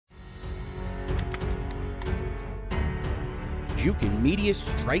Jukin Media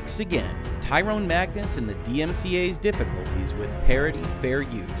strikes again. Tyrone Magnus and the DMCA's difficulties with parody fair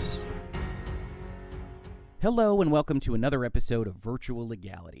use. Hello and welcome to another episode of Virtual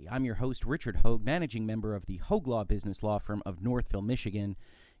Legality. I'm your host, Richard Hoeg, managing member of the Hoeg Law business law firm of Northville, Michigan.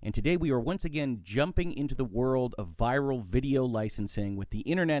 And today we are once again jumping into the world of viral video licensing with the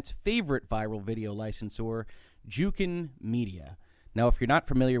internet's favorite viral video licensor, Jukin Media. Now, if you're not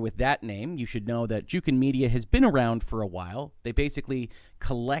familiar with that name, you should know that Jukin Media has been around for a while. They basically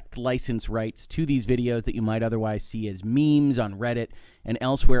collect license rights to these videos that you might otherwise see as memes on Reddit and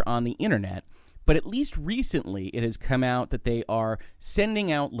elsewhere on the internet. But at least recently, it has come out that they are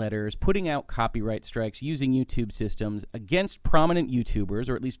sending out letters, putting out copyright strikes using YouTube systems against prominent YouTubers,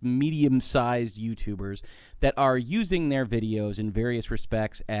 or at least medium-sized YouTubers, that are using their videos in various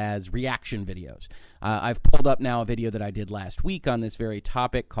respects as reaction videos. I've pulled up now a video that I did last week on this very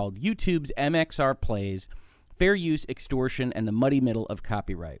topic called YouTube's MxR Plays, Fair Use, Extortion, and the Muddy Middle of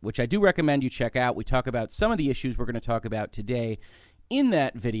Copyright, which I do recommend you check out. We talk about some of the issues we're going to talk about today in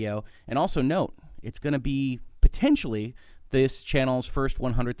that video, and also note, it's going to be potentially this channel's first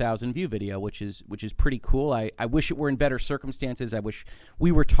 100,000 view video, which is pretty cool. I wish it were in better circumstances. I wish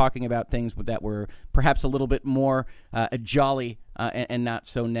we were talking about things that were perhaps a little bit more jolly and not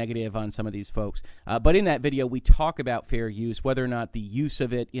so negative on some of these folks. But in that video, we talk about fair use, whether or not the use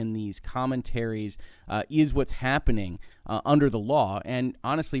of it in these commentaries is what's happening under the law, and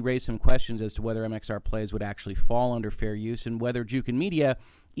honestly raise some questions as to whether MxR Plays would actually fall under fair use, and whether Jukin Media,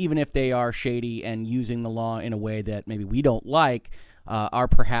 even if they are shady and using the law in a way that maybe we don't like, are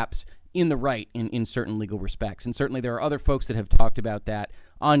perhaps in the right in certain legal respects. And certainly there are other folks that have talked about that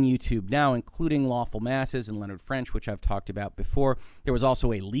on YouTube now, including Lawful Masses and Leonard French, which I've talked about before. There was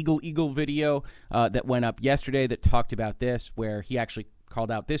also a Legal Eagle video that went up yesterday that talked about this, where he actually called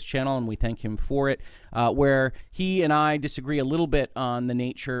out this channel, and we thank him for it, where he and I disagree a little bit on the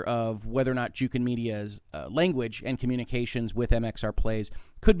nature of whether or not Jukin Media's language and communications with MxR Plays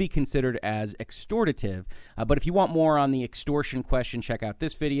could be considered as extortative. But if you want more on the extortion question, check out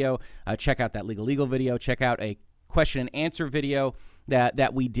this video, check out that Legal Eagle video, check out a question and answer video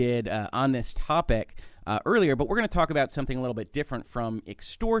that we did on this topic earlier. But we're going to talk about something a little bit different from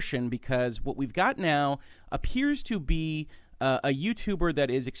extortion, because what we've got now appears to be a YouTuber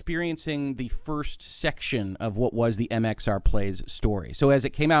that is experiencing the first section of what was the MxR Plays story. So as it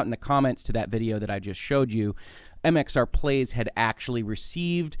came out in the comments to that video that I just showed you, MxR Plays had actually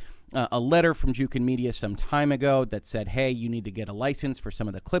received a letter from Jukin Media some time ago that said, hey, you need to get a license for some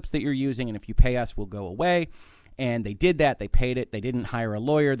of the clips that you're using, and if you pay us, we'll go away. And they did that. They paid it. They didn't hire a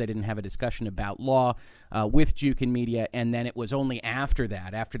lawyer. They didn't have a discussion about law with Jukin Media. And then it was only after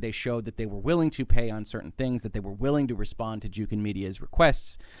that, after they showed that they were willing to pay on certain things, that they were willing to respond to Jukin Media's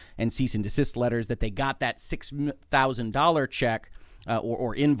requests and cease and desist letters, that they got that $6,000 check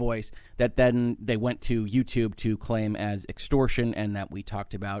or invoice that then they went to YouTube to claim as extortion, and that we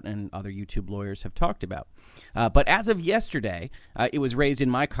talked about and other YouTube lawyers have talked about. But as of yesterday, it was raised in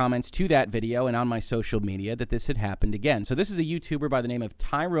my comments to that video and on my social media that this had happened again. So this is a YouTuber by the name of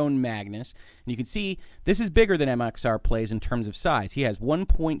Tyrone Magnus, and you can see this is bigger than MxR Plays in terms of size. He has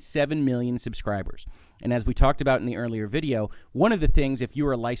 1.7 million subscribers. And as we talked about in the earlier video, one of the things, if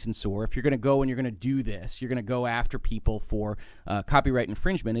you're a licensor, if you're going to go and you're going to do this, you're going to go after people for copyright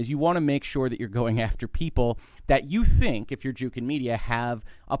infringement, is you want to make sure that you're going after people that you think, if you're Jukin Media, have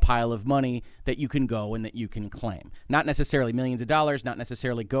a pile of money that you can go and that you can claim. Not necessarily millions of dollars, not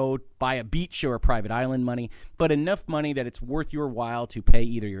necessarily go buy a beach or a private island money, but enough money that it's worth your while to pay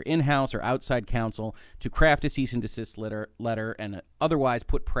either your in-house or outside counsel to craft a cease and desist letter and otherwise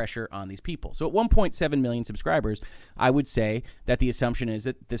put pressure on these people. So at 1.7 million subscribers, I would say that the assumption is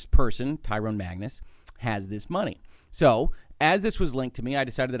that this person, Tyrone Magnus, has this money. So as this was linked to me, I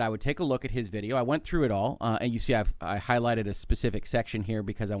decided that I would take a look at his video. I went through it all, and you see I highlighted a specific section here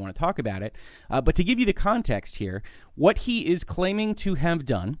because I want to talk about it. But to give you the context here, what he is claiming to have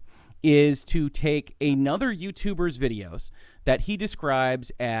done is to take another YouTuber's videos that he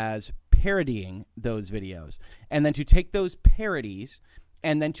describes as parodying those videos, and then to take those parodies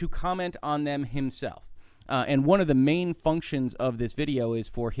and then to comment on them himself. And one of the main functions of this video is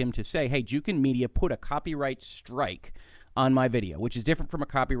for him to say, hey, Jukin Media put a copyright strike on my video, which is different from a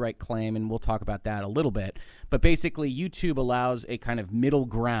copyright claim, and we'll talk about that a little bit. But basically, YouTube allows a kind of middle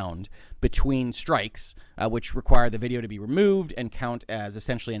ground between strikes, which require the video to be removed and count as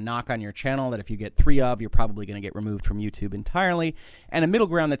essentially a knock on your channel that if you get 3 of, you're probably going to get removed from YouTube entirely, and a middle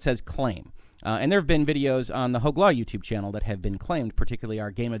ground that says claim. And there have been videos on the Hoeg Law YouTube channel that have been claimed, particularly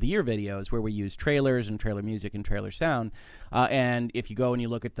our Game of the Year videos, where we use trailers and trailer music and trailer sound. And if you go and you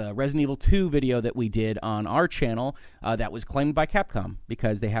look at the Resident Evil 2 video that we did on our channel, that was claimed by Capcom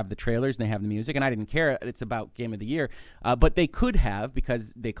because they have the trailers and they have the music, and I didn't care. It's about Game of the Year. But they could have,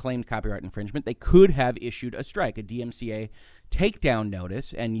 because they claimed copyright infringement, they could have issued a strike, a DMCA takedown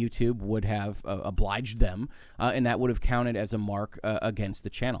notice, and YouTube would have obliged them, and that would have counted as a mark against the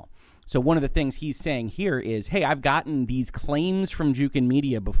channel. So one of the things he's saying here is, hey, I've gotten these claims from Jukin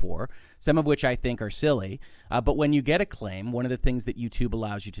Media before, some of which I think are silly, but when you get a claim, one of the things that YouTube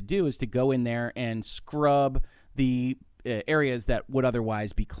allows you to do is to go in there and scrub the areas that would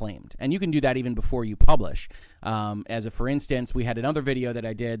otherwise be claimed. And you can do that even before you publish. For instance, we had another video that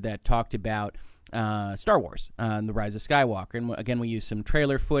I did that talked about Star Wars, The Rise of Skywalker. And again, we used some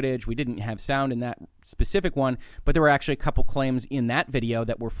trailer footage. We didn't have sound in that specific one, but there were actually a couple claims in that video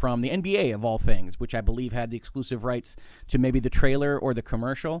that were from the NBA, of all things, which I believe had the exclusive rights to maybe the trailer or the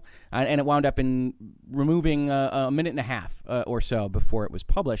commercial. And it wound up in removing a minute and a half or so before it was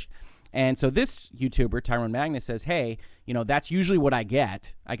published. And so this YouTuber, Tyrone Magnus, says, hey, you know, that's usually what I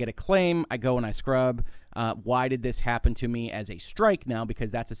get. I get a claim, I go and I scrub. Why did this happen to me as a strike now?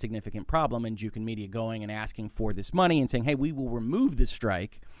 Because that's a significant problem. And Jukin Media going and asking for this money and saying, hey, we will remove the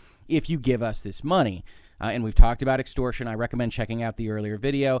strike if you give us this money. And we've talked about extortion. I recommend checking out the earlier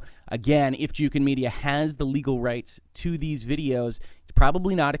video. Again, if Jukin Media has the legal rights to these videos, it's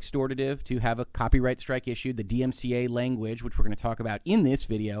probably not extortative to have a copyright strike issued. The DMCA language, which we're going to talk about in this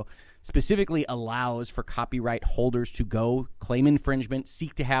video, specifically allows for copyright holders to go claim infringement,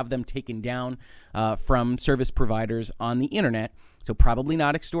 seek to have them taken down from service providers on the internet. So probably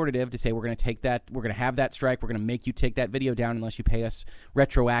not extortative to say we're going to take that, we're going to have that strike, we're going to make you take that video down unless you pay us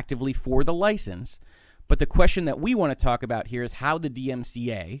retroactively for the license. But the question that we want to talk about here is how the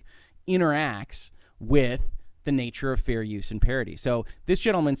DMCA interacts with the nature of fair use and parody. So this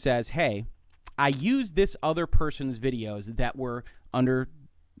gentleman says, hey, I used this other person's videos that were, under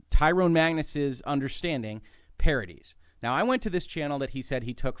Tyrone Magnus's understanding, parodies. Now, I went to this channel that he said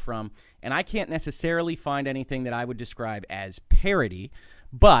he took from, and I can't necessarily find anything that I would describe as parody,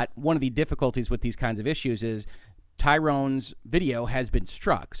 but one of the difficulties with these kinds of issues is Tyrone's video has been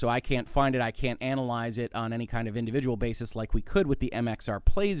struck, so I can't find it. I can't analyze it on any kind of individual basis like we could with the MxR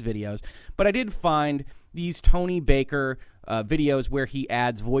Plays videos, but I did find these Tony Baker videos where he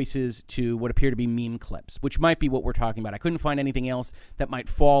adds voices to what appear to be meme clips, which might be what we're talking about. I couldn't find anything else that might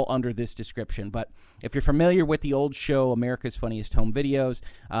fall under this description, but if you're familiar with the old show America's Funniest Home Videos,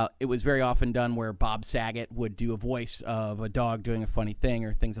 it was very often done where Bob Saget would do a voice of a dog doing a funny thing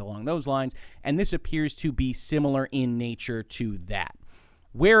or things along those lines, and this appears to be similar in nature to that.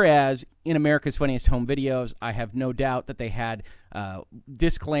 Whereas in America's Funniest Home Videos, I have no doubt that they had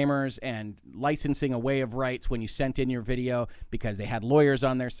disclaimers and licensing away of rights when you sent in your video because they had lawyers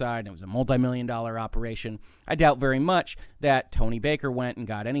on their side and it was a multi-million-dollar operation. I doubt very much that Tony Baker went and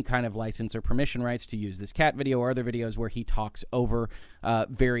got any kind of license or permission rights to use this cat video or other videos where he talks over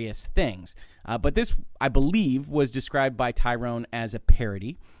various things. But this, I believe, was described by Tyrone as a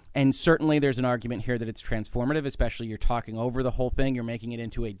parody. And certainly there's an argument here that it's transformative, especially you're talking over the whole thing. You're making it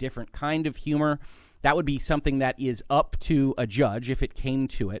into a different kind of humor. That would be something that is up to a judge if it came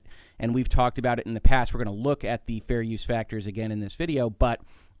to it. And we've talked about it in the past. We're going to look at the fair use factors again in this video. But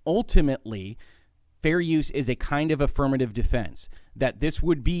ultimately, fair use is a kind of affirmative defense that this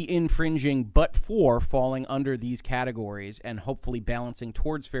would be infringing but for falling under these categories and hopefully balancing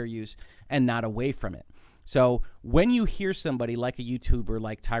towards fair use and not away from it. So when you hear somebody like a YouTuber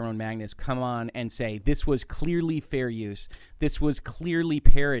like Tyrone Magnus come on and say, this was clearly fair use, this was clearly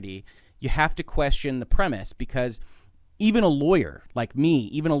parody, you have to question the premise, because even a lawyer like me,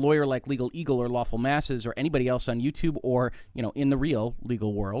 even a lawyer like Legal Eagle or Lawful Masses or anybody else on YouTube or, you know, in the real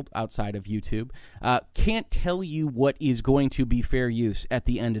legal world outside of YouTube, can't tell you what is going to be fair use at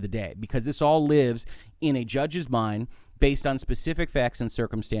the end of the day, because this all lives in a judge's mind based on specific facts and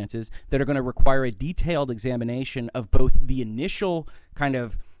circumstances that are going to require a detailed examination of both the initial kind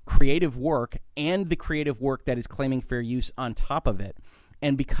of creative work and the creative work that is claiming fair use on top of it.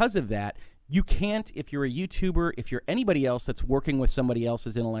 And because of that, you can't, if you're a YouTuber, if you're anybody else that's working with somebody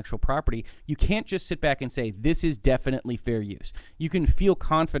else's intellectual property, you can't just sit back and say, this is definitely fair use. You can feel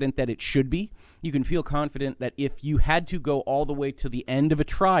confident that it should be. You can feel confident that if you had to go all the way to the end of a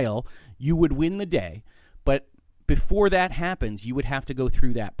trial, you would win the day. But before that happens, you would have to go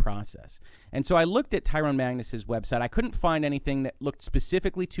through that process. And so I looked at Tyrone Magnus's website. I couldn't find anything that looked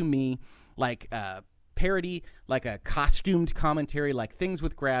specifically to me like parody, like a costumed commentary, like things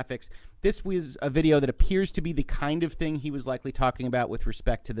with graphics. This was a video that appears to be the kind of thing he was likely talking about with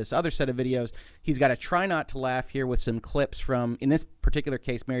respect to this other set of videos. He's got a try not to laugh here with some clips from, in this particular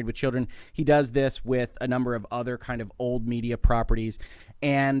case, Married with Children. He does this with a number of other kind of old media properties.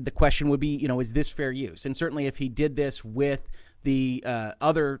 And the question would be, is this fair use? And certainly if he did this with the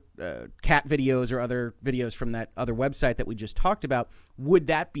other cat videos or other videos from that other website that we just talked about, would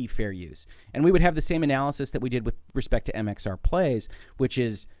that be fair use? And we would have the same analysis that we did with respect to MxR Plays, which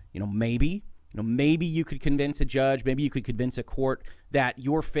is, maybe you could convince a judge, maybe you could convince a court that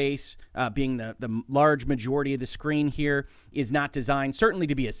your face, being the large majority of the screen here, is not designed certainly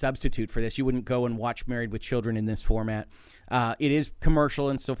to be a substitute for this. You wouldn't go and watch Married with Children in this format. It is commercial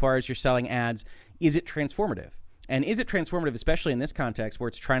insofar as you're selling ads. Is it transformative? And is it transformative, especially in this context where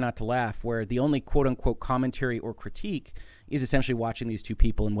it's try not to laugh, where the only quote-unquote commentary or critique is essentially watching these two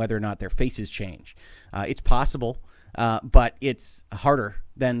people and whether or not their faces change? It's possible, but it's harder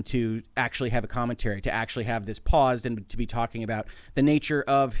than to actually have a commentary, to actually have this paused and to be talking about the nature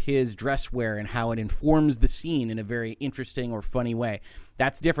of his dress wear and how it informs the scene in a very interesting or funny way.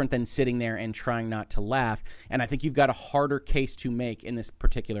 That's different than sitting there and trying not to laugh, and I think you've got a harder case to make in this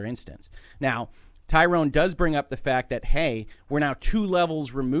particular instance. Now, Tyrone does bring up the fact that, hey, we're now 2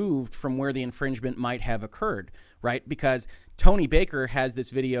 levels removed from where the infringement might have occurred, right? Because Tony Baker has this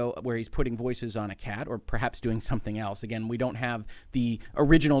video where he's putting voices on a cat or perhaps doing something else. Again, we don't have the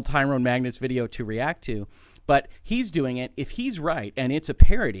original Tyrone Magnus video to react to, but he's doing it. If he's right and it's a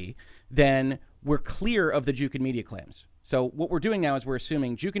parody, then we're clear of the Jukin Media claims. So what we're doing now is we're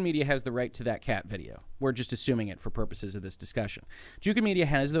assuming Jukin Media has the right to that cat video. We're just assuming it for purposes of this discussion. Jukin Media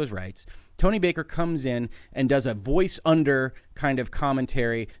has those rights. Tony Baker comes in and does a voice under kind of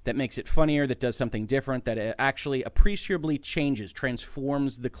commentary that makes it funnier, that does something different, that it actually appreciably changes,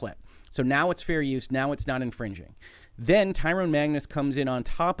 transforms the clip. So now it's fair use. Now it's not infringing. Then Tyrone Magnus comes in on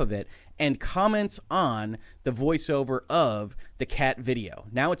top of it and comments on the voiceover of the cat video.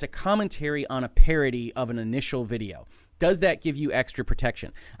 Now it's a commentary on a parody of an initial video. Does that give you extra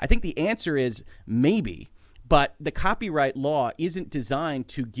protection? I think the answer is maybe, but the copyright law isn't designed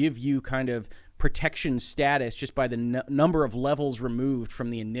to give you kind of protection status just by the number of levels removed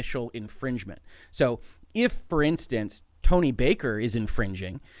from the initial infringement. So if, for instance, Tony Baker is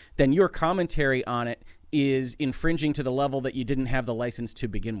infringing, then your commentary on it is infringing to the level that you didn't have the license to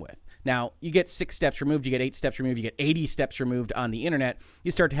begin with. Now, you get 6 steps removed, you get 8 steps removed, you get 80 steps removed on the internet,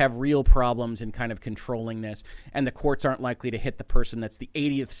 you start to have real problems in kind of controlling this, and the courts aren't likely to hit the person that's the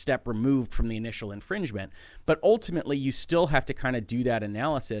 80th step removed from the initial infringement. But ultimately, you still have to kind of do that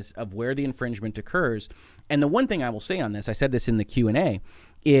analysis of where the infringement occurs. And the one thing I will say on this, I said this in the Q&A,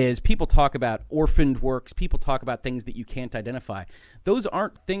 is people talk about orphaned works, people talk about things that you can't identify. Those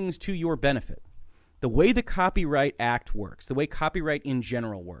aren't things to your benefit. The way the Copyright Act works, the way copyright in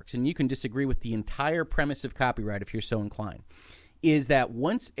general works, and you can disagree with the entire premise of copyright if you're so inclined, is that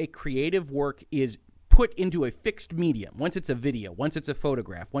once a creative work is put into a fixed medium, once it's a video, once it's a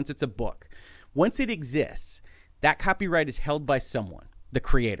photograph, once it's a book, once it exists, that copyright is held by someone, the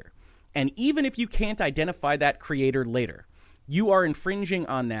creator. And even if you can't identify that creator later, you are infringing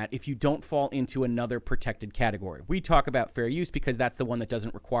on that if you don't fall into another protected category. We talk about fair use because that's the one that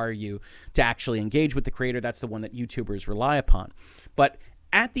doesn't require you to actually engage with the creator. That's the one that YouTubers rely upon. But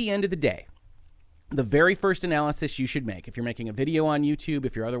at the end of the day, the very first analysis you should make, if you're making a video on YouTube,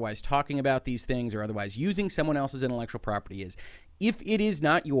 if you're otherwise talking about these things or otherwise using someone else's intellectual property, is if it is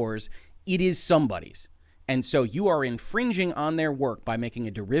not yours, it is somebody's. And so you are infringing on their work by making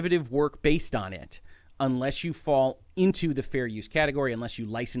a derivative work based on it, unless you fall into the fair use category, unless you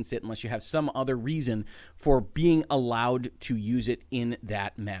license it, unless you have some other reason for being allowed to use it in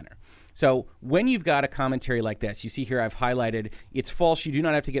that manner. So when you've got a commentary like this, you see here I've highlighted, it's false. You do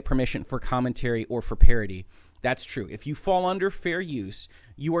not have to get permission for commentary or for parody. That's true. If you fall under fair use,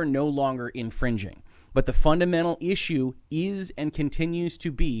 you are no longer infringing. But the fundamental issue is and continues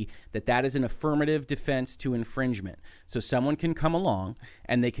to be that that is an affirmative defense to infringement. So someone can come along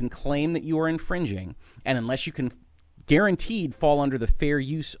and they can claim that you are infringing, and unless you can guaranteed fall under the fair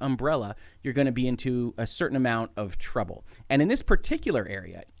use umbrella, you're going to be into a certain amount of trouble. And in this particular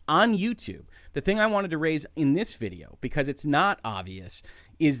area, on YouTube, the thing I wanted to raise in this video, because it's not obvious,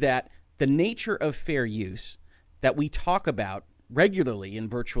 is that the nature of fair use that we talk about regularly in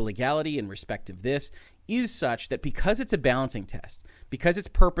Virtual Legality in respect of this is such that because it's a balancing test, because it's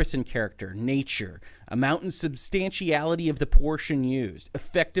purpose and character, nature, amount and substantiality of the portion used,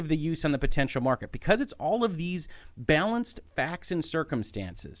 effect of the use on the potential market, because it's all of these balanced facts and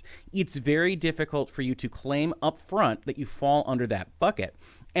circumstances, it's very difficult for you to claim up front that you fall under that bucket.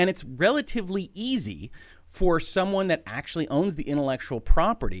 And it's relatively easy for someone that actually owns the intellectual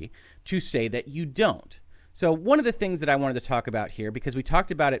property to say that you don't. So one of the things that I wanted to talk about here, because we talked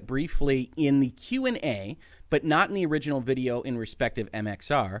about it briefly in the Q&A, but not in the original video in respect of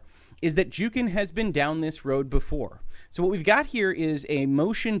MxR, is that Jukin has been down this road before. So what we've got here is a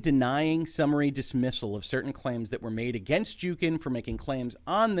motion denying summary dismissal of certain claims that were made against Jukin for making claims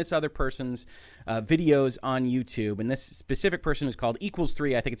on this other person's videos on YouTube. And this specific person is called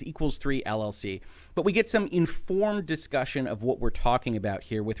Equals3. I think it's Equals3 LLC. But we get some informed discussion of what we're talking about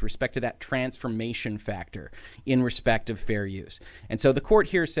here with respect to that transformation factor in respect of fair use. And so the court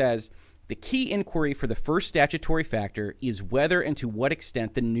here says, the key inquiry for the first statutory factor is whether and to what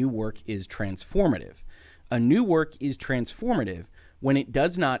extent the new work is transformative. A new work is transformative when it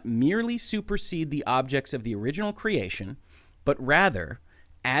does not merely supersede the objects of the original creation, but rather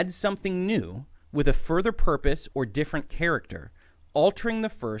adds something new with a further purpose or different character, altering the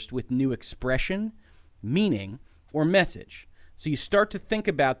first with new expression, meaning, or message. So you start to think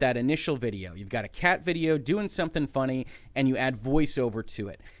about that initial video. You've got a cat video doing something funny, and you add voiceover to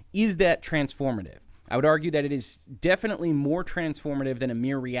it. Is that transformative? I would argue that it is definitely more transformative than a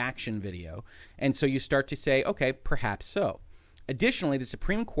mere reaction video. And so you start to say, okay, perhaps so. Additionally, the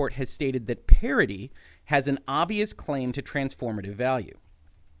Supreme Court has stated that parody has an obvious claim to transformative value.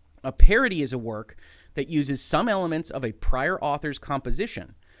 A parody is a work that uses some elements of a prior author's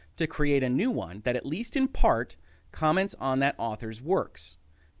composition to create a new one that, at least in part, comments on that author's works.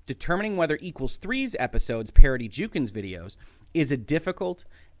 Determining whether Equals3's episodes parody Jukin's videos is a difficult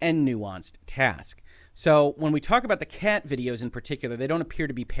and nuanced task. So when we talk about the cat videos in particular, they don't appear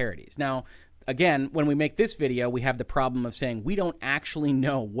to be parodies. Now, again, when we make this video, we have the problem of saying we don't actually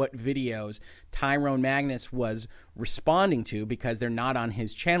know what videos Tyrone Magnus was responding to because they're not on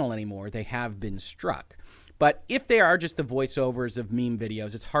his channel anymore. They have been struck. But if they are just the voiceovers of meme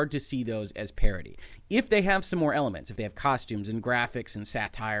videos, it's hard to see those as parody. If they have some more elements, if they have costumes and graphics and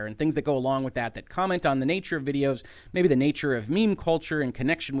satire and things that go along with that, that comment on the nature of videos, maybe the nature of meme culture in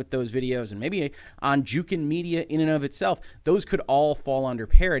connection with those videos, and maybe on Jukin Media in and of itself, those could all fall under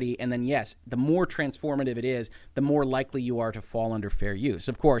parody. And then, yes, the more transformative it is, the more likely you are to fall under fair use.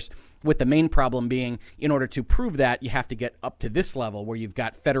 Of course, with the main problem being, in order to prove that, you have to get up to this level where you've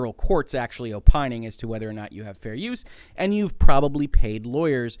got federal courts actually opining as to whether or not you have fair use, and you've probably paid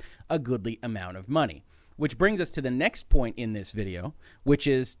lawyers a goodly amount of money. Which brings us to the next point in this video, which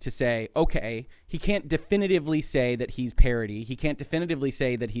is to say, okay, he can't definitively say that he's parody. He can't definitively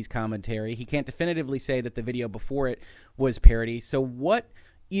say that he's commentary. He can't definitively say that the video before it was parody. So what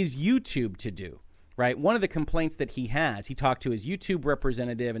is YouTube to do? Right? One of the complaints that he has, he talked to his YouTube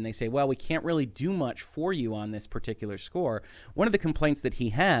representative and they say, well, we can't really do much for you on this particular score. One of the complaints that he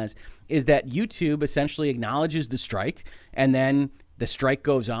has is that YouTube essentially acknowledges the strike, and then the strike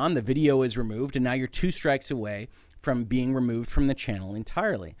goes on, the video is removed, and now you're 2 strikes away from being removed from the channel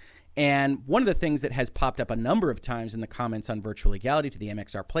entirely. And one of the things that has popped up a number of times in the comments on Virtual Legality, to the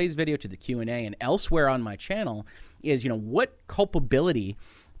MxR Plays video, to the Q&A, and elsewhere on my channel is, what culpability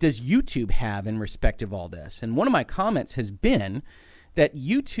does YouTube have in respect of all this? And one of my comments has been that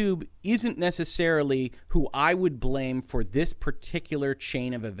YouTube isn't necessarily who I would blame for this particular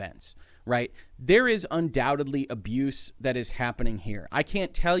chain of events, right? There is undoubtedly abuse that is happening here. I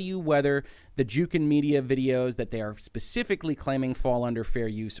can't tell you whether the Jukin Media videos that they are specifically claiming fall under fair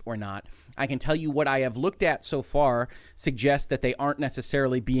use or not. I can tell you what I have looked at so far suggests that they aren't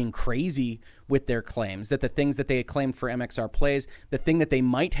necessarily being crazy with their claims, that the things that they claimed for MxR Plays, the thing that they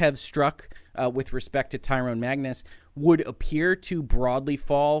might have struck with respect to Tyrone Magnus would appear to broadly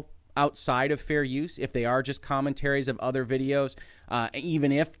fall outside of fair use if they are just commentaries of other videos.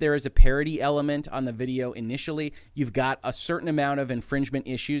 Even if there is a parody element on the video initially, you've got a certain amount of infringement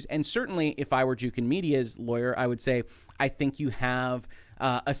issues. And certainly if I were Jukin Media's lawyer, I would say, I think you have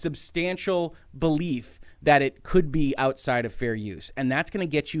a substantial belief that it could be outside of fair use. And that's going to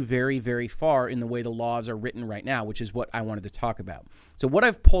get you very, very far in the way the laws are written right now, which is what I wanted to talk about. So what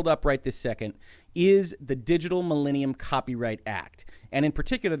I've pulled up right this second is the Digital Millennium Copyright Act, and in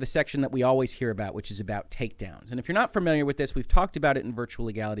particular the section that we always hear about, which is about takedowns. And if you're not familiar with this, we've talked about it in Virtual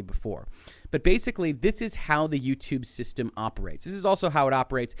Legality before. But basically, this is how the YouTube system operates. This is also how it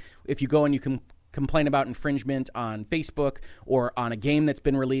operates if you go and you can complain about infringement on Facebook or on a game that's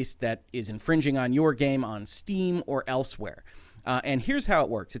been released that is infringing on your game on Steam or elsewhere. And here's how it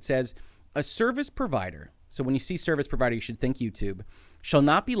works. It says, a service provider, so when you see service provider, you should think YouTube, shall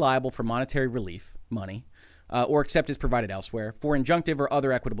not be liable for monetary relief, money, or except as provided elsewhere, for injunctive or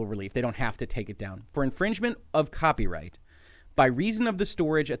other equitable relief. They don't have to take it down. For infringement of copyright by reason of the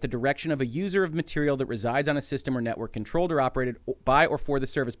storage at the direction of a user of material that resides on a system or network controlled or operated by or for the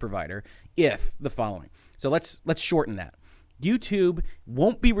service provider, if the following. So let's shorten that. YouTube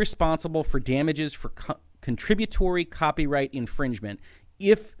won't be responsible for damages for contributory copyright infringement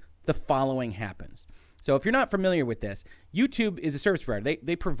if the following happens. So if you're not familiar with this, YouTube is a service provider.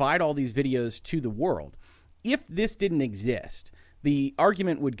 They provide all these videos to the world. If this didn't exist, the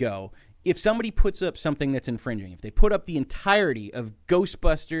argument would go, if somebody puts up something that's infringing, if they put up the entirety of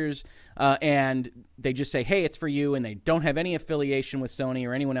Ghostbusters and they just say, hey, it's for you, and they don't have any affiliation with Sony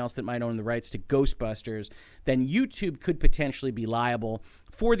or anyone else that might own the rights to Ghostbusters, then YouTube could potentially be liable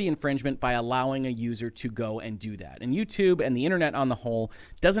for the infringement by allowing a user to go and do that. And YouTube and the internet on the whole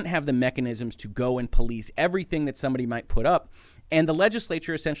doesn't have the mechanisms to go and police everything that somebody might put up. And the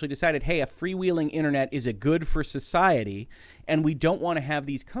legislature essentially decided, hey, a freewheeling internet is a good for society, and we don't want to have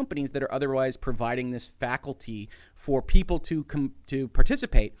these companies that are otherwise providing this faculty for people to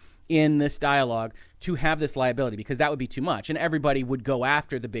participate in this dialogue to have this liability, because that would be too much. And everybody would go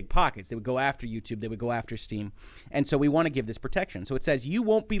after the big pockets. They would go after YouTube. They would go after Steam. And so we want to give this protection. So it says you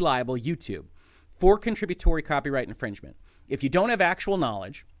won't be liable, YouTube, for contributory copyright infringement if you don't have actual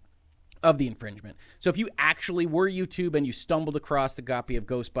knowledge of the infringement. So if you actually were YouTube and you stumbled across the copy of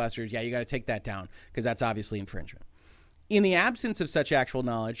Ghostbusters, yeah, you got to take that down because that's obviously infringement. In the absence of such actual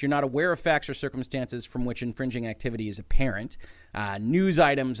knowledge, you're not aware of facts or circumstances from which infringing activity is apparent. News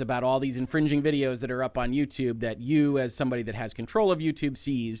items about all these infringing videos that are up on YouTube that you, as somebody that has control of YouTube,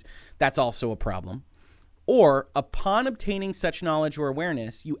 sees, that's also a problem. Or, upon obtaining such knowledge or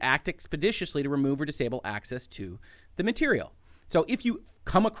awareness, you act expeditiously to remove or disable access to the material. So if you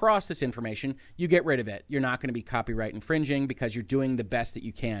come across this information, you get rid of it. You're not going to be copyright infringing because you're doing the best that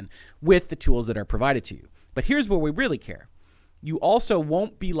you can with the tools that are provided to you. But here's where we really care. You also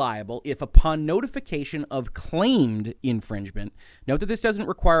won't be liable if upon notification of claimed infringement, note that this doesn't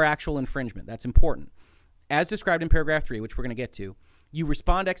require actual infringement. That's important. As described in paragraph 3, which we're going to get to, you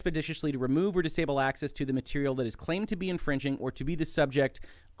respond expeditiously to remove or disable access to the material that is claimed to be infringing or to be the subject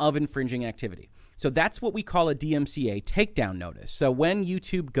of infringing activity. So that's what we call a DMCA takedown notice. So when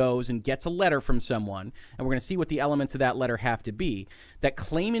YouTube goes and gets a letter from someone, and we're going to see what the elements of that letter have to be, that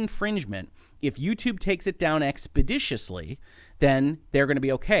claim infringement, if YouTube takes it down expeditiously, then they're going to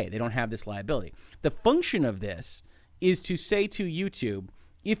be okay. They don't have this liability. The function of this is to say to YouTube,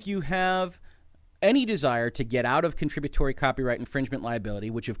 if you have any desire to get out of contributory copyright infringement liability,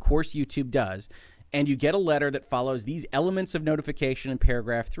 which of course YouTube does, and you get a letter that follows these elements of notification in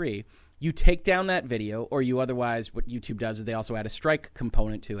paragraph 3, you take down that video, or you otherwise, what YouTube does is they also add a strike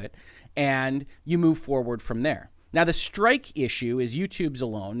component to it, and you move forward from there. Now, the strike issue is YouTube's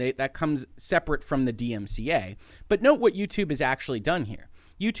alone. That comes separate from the DMCA. But note what YouTube has actually done here.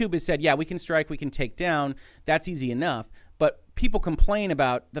 YouTube has said, yeah, we can strike, we can take down. That's easy enough. But people complain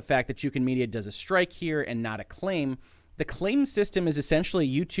about the fact that Jukin Media does a strike here and not a claim. The claim system is essentially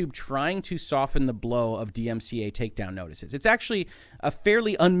YouTube trying to soften the blow of DMCA takedown notices. It's actually a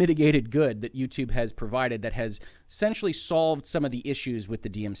fairly unmitigated good that YouTube has provided that has essentially solved some of the issues with the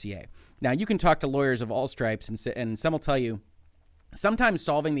DMCA. Now, you can talk to lawyers of all stripes, and some will tell you sometimes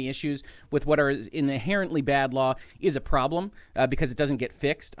solving the issues with what are an inherently bad law is a problem because it doesn't get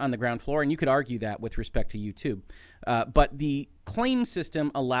fixed on the ground floor, and you could argue that with respect to YouTube. But the claim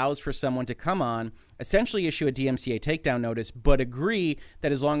system allows for someone to come on, essentially issue a DMCA takedown notice, but agree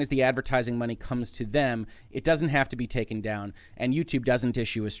that as long as the advertising money comes to them, it doesn't have to be taken down, and YouTube doesn't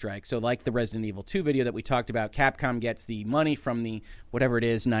issue a strike. So like the Resident Evil 2 video that we talked about, Capcom gets the money from the, whatever it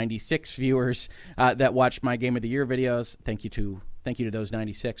is, 96 viewers that watched my Game of the Year videos. Thank you to those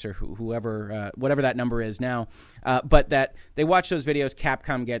 96 or whoever, whatever that number is now. But that they watch those videos,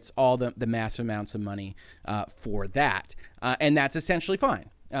 Capcom gets all the massive amounts of money for that. And that's essentially fine.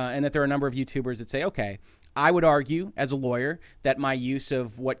 And that there are a number of YouTubers that say, okay, I would argue as a lawyer that my use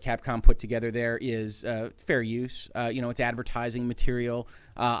of what Capcom put together there is fair use. It's advertising material.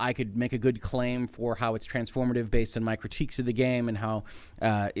 I could make a good claim for how it's transformative based on my critiques of the game and how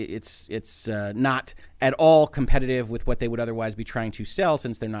it's not at all competitive with what they would otherwise be trying to sell,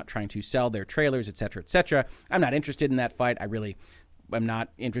 since they're not trying to sell their trailers, et cetera, et cetera. I'm not interested in that fight. I'm not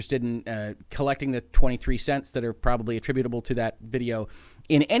interested in collecting the 23 cents that are probably attributable to that video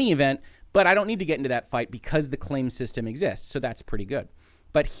in any event, but I don't need to get into that fight because the claim system exists, so that's pretty good.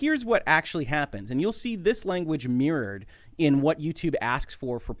 But here's what actually happens, and you'll see this language mirrored in what YouTube asks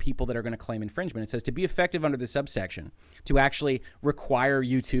for people that are going to claim infringement. It says to be effective under the subsection, to actually require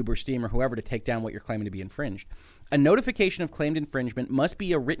YouTube or Steam or whoever to take down what you're claiming to be infringed. A notification of claimed infringement must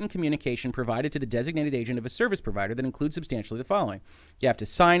be a written communication provided to the designated agent of a service provider that includes substantially the following. You have to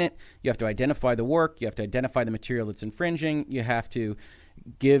sign it. You have to identify the work. You have to identify the material that's infringing. You have to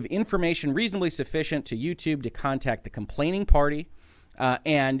give information reasonably sufficient to YouTube to contact the complaining party.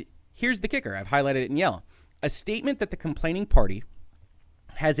 And here's the kicker. I've highlighted it in yellow. A statement that the complaining party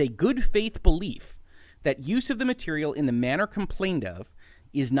has a good faith belief that use of the material in the manner complained of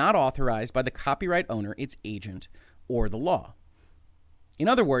is not authorized by the copyright owner, its agent, or the law. In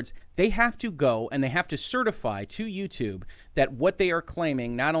other words, they have to go and they have to certify to YouTube that what they are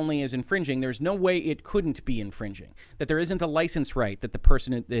claiming not only is infringing, there's no way it couldn't be infringing, that there isn't a license right that the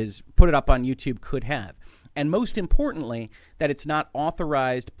person that is put it up on YouTube could have. And most importantly, that it's not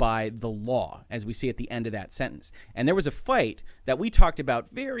authorized by the law, as we see at the end of that sentence. And there was a fight that we talked about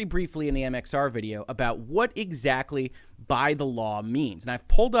very briefly in the MxR video about what exactly by the law means. And I've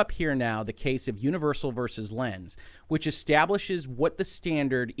pulled up here now the case of Universal versus Lens, which establishes what the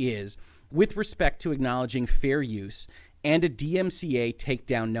standard is with respect to acknowledging fair use and a DMCA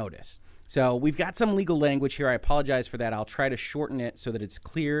takedown notice. So we've got some legal language here. I apologize for that. I'll try to shorten it so that it's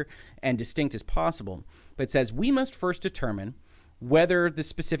clear and distinct as possible. But it says, we must first determine whether the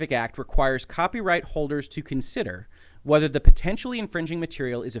specific act requires copyright holders to consider whether the potentially infringing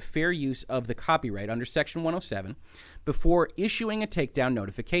material is a fair use of the copyright under Section 107 before issuing a takedown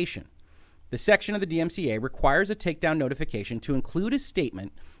notification. The section of the DMCA requires a takedown notification to include a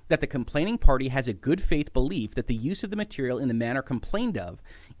statement that the complaining party has a good faith belief that the use of the material in the manner complained of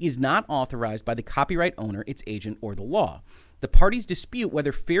is not authorized by the copyright owner, its agent, or the law. The parties dispute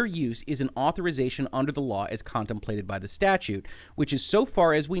whether fair use is an authorization under the law as contemplated by the statute, which is, so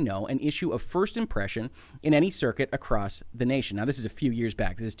far as we know, an issue of first impression in any circuit across the nation. Now, this is a few years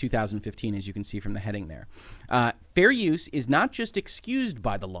back. This is 2015, as you can see from the heading there. Fair use is not just excused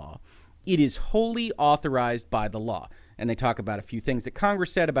by the law. It is wholly authorized by the law. And they talk about a few things that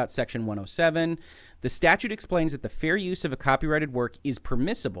Congress said about Section 107. The statute explains that the fair use of a copyrighted work is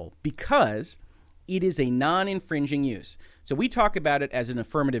permissible because it is a non-infringing use. So we talk about it as an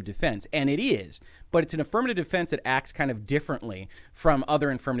affirmative defense, and it is, but it's an affirmative defense that acts kind of differently from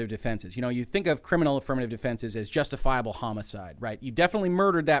other affirmative defenses. You know, you think of criminal affirmative defenses as justifiable homicide, right? You definitely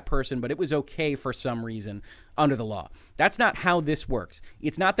murdered that person, but it was okay for some reason under the law. That's not how this works.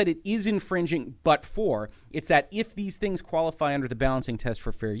 It's not that it is infringing but for, it's that if these things qualify under the balancing test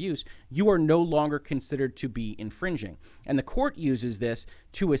for fair use, you are no longer considered to be infringing. And the court uses this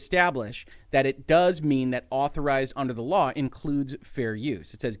to establish that it does mean that authorized under the law includes fair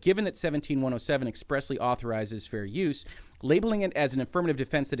use. It says, given that 17107 expressly authorizes fair use, labeling it as an affirmative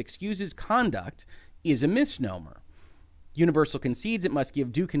defense that excuses conduct is a misnomer. Universal concedes it must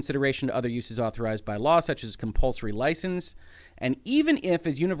give due consideration to other uses authorized by law, such as compulsory license. And even if,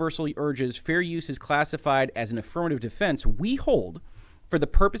 as Universal urges, fair use is classified as an affirmative defense, we hold, for the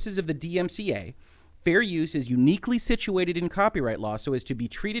purposes of the DMCA, fair use is uniquely situated in copyright law so as to be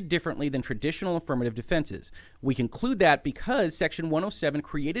treated differently than traditional affirmative defenses. We conclude that because Section 107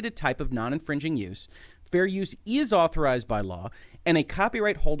 created a type of non-infringing use, fair use is authorized by law, and a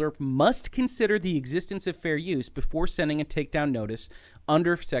copyright holder must consider the existence of fair use before sending a takedown notice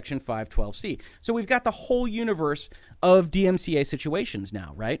under Section 512C. So we've got the whole universe of DMCA situations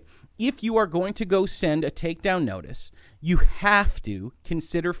now, right? If you are going to go send a takedown notice, you have to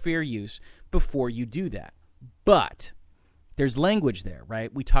consider fair use before you do that. But there's language there,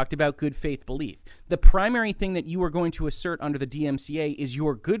 right? We talked about good faith belief. The primary thing that you are going to assert under the DMCA is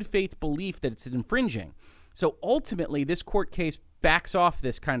your good faith belief that it's infringing. So ultimately, this court case backs off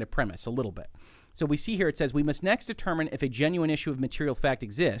this kind of premise a little bit. So we see here it says, we must next determine if a genuine issue of material fact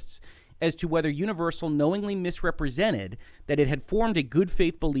exists as to whether Universal knowingly misrepresented that it had formed a good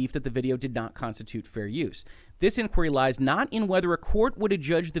faith belief that the video did not constitute fair use. This inquiry lies not in whether a court would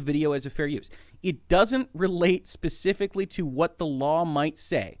adjudge the video as a fair use. It doesn't relate specifically to what the law might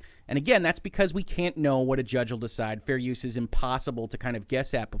say. And again, that's because we can't know what a judge will decide. Fair use is impossible to kind of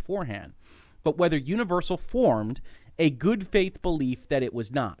guess at beforehand. But whether Universal formed a good faith belief that it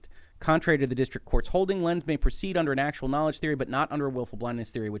was not. Contrary to the district court's holding, Lens may proceed under an actual knowledge theory, but not under a willful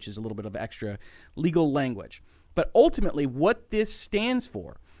blindness theory, which is a little bit of extra legal language. But ultimately, what this stands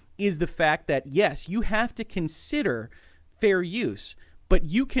for is the fact that, yes, you have to consider fair use, but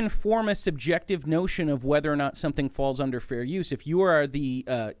you can form a subjective notion of whether or not something falls under fair use if you are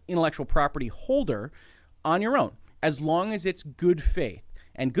the intellectual property holder on your own, as long as it's good faith.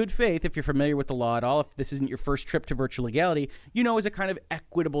 And good faith, if you're familiar with the law at all, if this isn't your first trip to virtual legality, you know is a kind of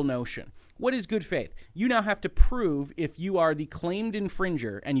equitable notion. What is good faith? You now have to prove if you are the claimed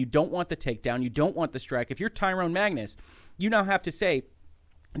infringer and you don't want the takedown, you don't want the strike. If you're Tyrone Magnus, you now have to say,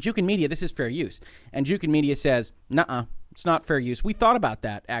 Jukin Media, this is fair use. And Jukin Media says, nuh-uh, it's not fair use. We thought about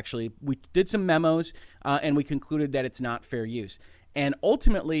that, actually. We did some memos, and we concluded that it's not fair use. And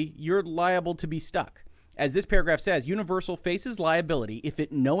ultimately, you're liable to be stuck. As this paragraph says, Universal faces liability if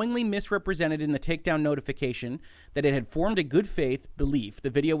it knowingly misrepresented in the takedown notification that it had formed a good faith belief the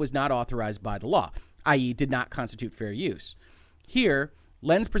video was not authorized by the law, i.e. did not constitute fair use. Here,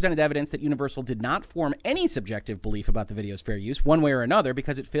 Lens presented evidence that Universal did not form any subjective belief about the video's fair use one way or another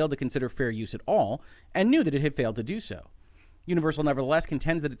because it failed to consider fair use at all and knew that it had failed to do so. Universal nevertheless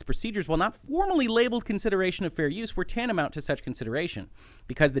contends that its procedures, while not formally labeled consideration of fair use, were tantamount to such consideration.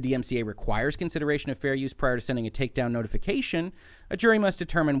 Because the DMCA requires consideration of fair use prior to sending a takedown notification, a jury must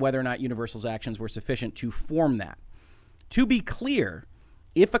determine whether or not Universal's actions were sufficient to form that. To be clear,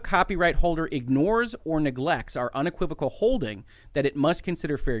 if a copyright holder ignores or neglects our unequivocal holding that it must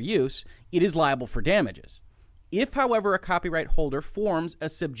consider fair use, it is liable for damages. If, however, a copyright holder forms a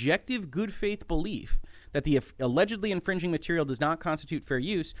subjective good faith belief that the allegedly infringing material does not constitute fair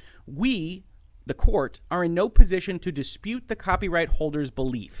use, we, the court, are in no position to dispute the copyright holder's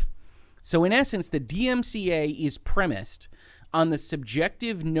belief. So in essence, the DMCA is premised on the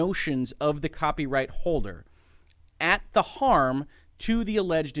subjective notions of the copyright holder at the harm to the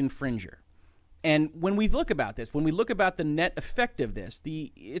alleged infringer. And when we look about this, when we look about the net effect of this,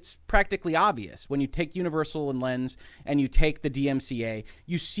 it's practically obvious. When you take Universal and Lens and you take the DMCA,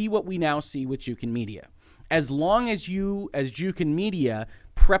 you see what we now see with Jukin Media. As long as you, as Jukin Media,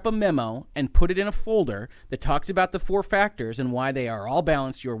 prep a memo and put it in a folder that talks about the 4 factors and why they are all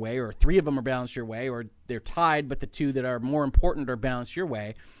balanced your way, or 3 of them are balanced your way, or they're tied, but the 2 that are more important are balanced your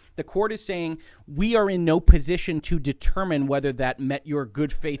way, the court is saying we are in no position to determine whether that met your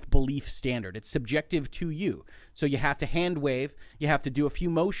good faith belief standard. It's subjective to you. So you have to hand wave, you have to do a few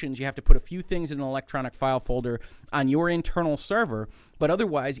motions, you have to put a few things in an electronic file folder on your internal server. But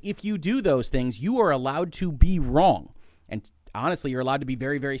otherwise, if you do those things, you are allowed to be wrong. And honestly, you're allowed to be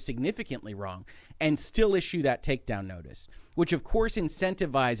very, very significantly wrong and still issue that takedown notice, which of course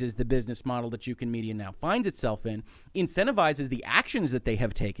incentivizes the business model that Jukin Media now finds itself in, incentivizes the actions that they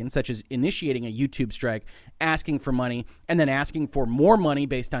have taken, such as initiating a YouTube strike, asking for money, and then asking for more money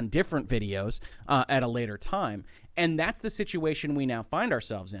based on different videos at a later time. And that's the situation we now find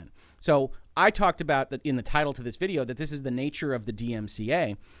ourselves in. So I talked about that in the title to this video, that this is the nature of the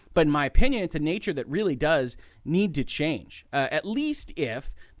DMCA. But in my opinion, it's a nature that really does need to change, at least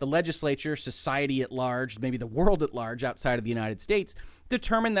if the legislature, society at large, maybe the world at large outside of the United States,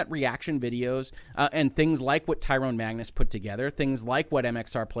 determine that reaction videos and things like what Tyrone Magnus put together, things like what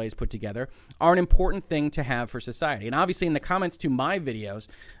MxR Plays put together, are an important thing to have for society. And obviously in the comments to my videos,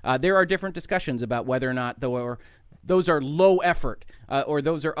 there are different discussions about whether or not those are low effort or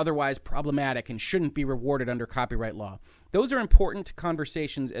those are otherwise problematic and shouldn't be rewarded under copyright law. Those are important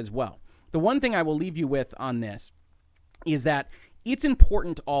conversations as well. The one thing I will leave you with on this is that it's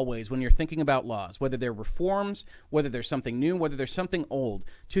important always when you're thinking about laws, whether they're reforms, whether there's something new, whether there's something old,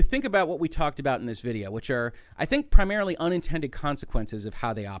 to think about what we talked about in this video, which are, I think, primarily unintended consequences of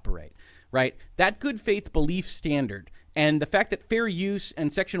how they operate, right? That good faith belief standard and the fact that fair use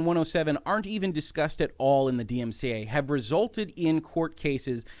and Section 107 aren't even discussed at all in the DMCA have resulted in court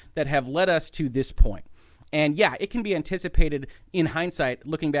cases that have led us to this point. And yeah, it can be anticipated in hindsight,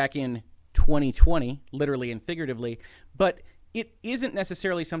 looking back in 2020, literally and figuratively, but it isn't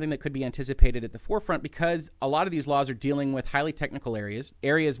necessarily something that could be anticipated at the forefront because a lot of these laws are dealing with highly technical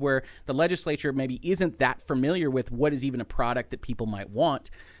areas where the legislature maybe isn't that familiar with what is even a product that people might want.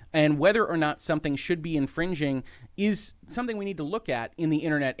 And whether or not something should be infringing is something we need to look at in the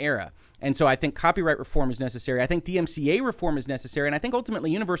internet era. And so I think copyright reform is necessary. I think DMCA reform is necessary. And I think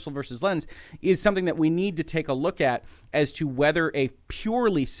ultimately Universal versus Lens is something that we need to take a look at as to whether a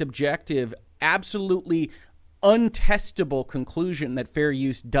purely subjective, absolutely untestable conclusion that fair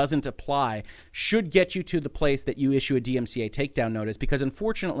use doesn't apply should get you to the place that you issue a DMCA takedown notice, because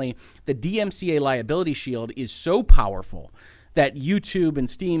unfortunately the DMCA liability shield is so powerful that YouTube and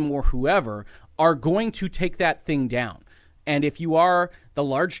Steam or whoever are going to take that thing down. And if you are the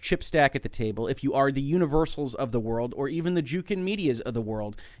large chip stack at the table, if you are the Universals of the world, or even the Jukin Medias of the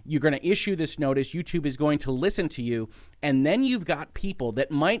world, you're going to issue this notice. YouTube is going to listen to you. And then you've got people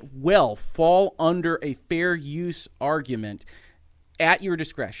that might well fall under a fair use argument at your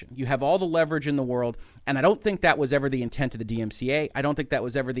discretion. You have all the leverage in the world, and I don't think that was ever the intent of the DMCA. I don't think that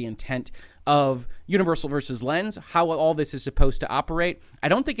was ever the intent of Universal versus Lens, how all this is supposed to operate. I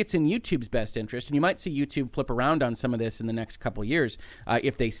don't think it's in YouTube's best interest, and you might see YouTube flip around on some of this in the next couple years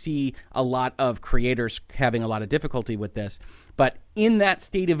if they see a lot of creators having a lot of difficulty with this. But in that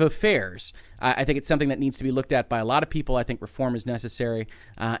state of affairs, I think it's something that needs to be looked at by a lot of people. I think reform is necessary,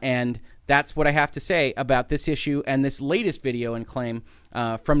 and that's what I have to say about this issue and this latest video and claim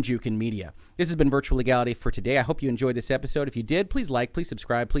from Jukin Media. This has been Virtual Legality for today. I hope you enjoyed this episode. If you did, please like, please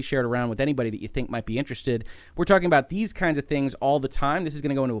subscribe, please share it around with anybody that you think might be interested. We're talking about these kinds of things all the time. This is going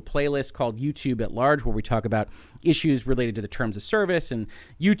to go into a playlist called YouTube at Large, where we talk about issues related to the terms of service and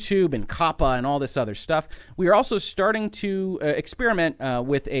YouTube and COPPA and all this other stuff. We are also starting to experiment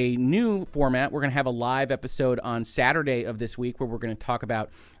with a new format. We're going to have a live episode on Saturday of this week where we're going to talk about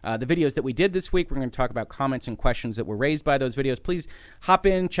the videos that we did this week. We're going to talk about comments and questions that were raised by those videos. Please hop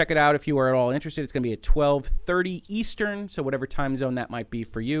in, check it out if you are at all interested. It's going to be at 12:30 Eastern, so whatever time zone that might be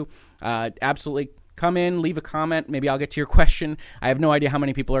for you. Absolutely come in, leave a comment. Maybe I'll get to your question. I have no idea how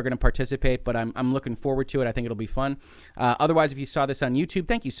many people are going to participate, but I'm looking forward to it. I think it'll be fun. Otherwise, if you saw this on YouTube,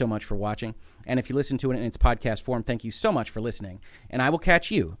 thank you so much for watching. And if you listen to it in its podcast form, thank you so much for listening. And I will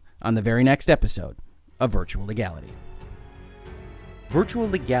catch you on the very next episode of Virtual Legality. Virtual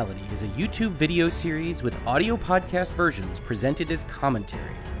Legality is a YouTube video series with audio podcast versions presented as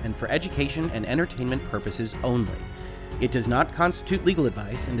commentary and for education and entertainment purposes only. It does not constitute legal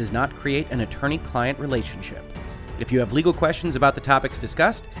advice and does not create an attorney-client relationship. If you have legal questions about the topics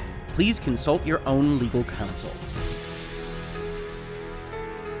discussed, please consult your own legal counsel.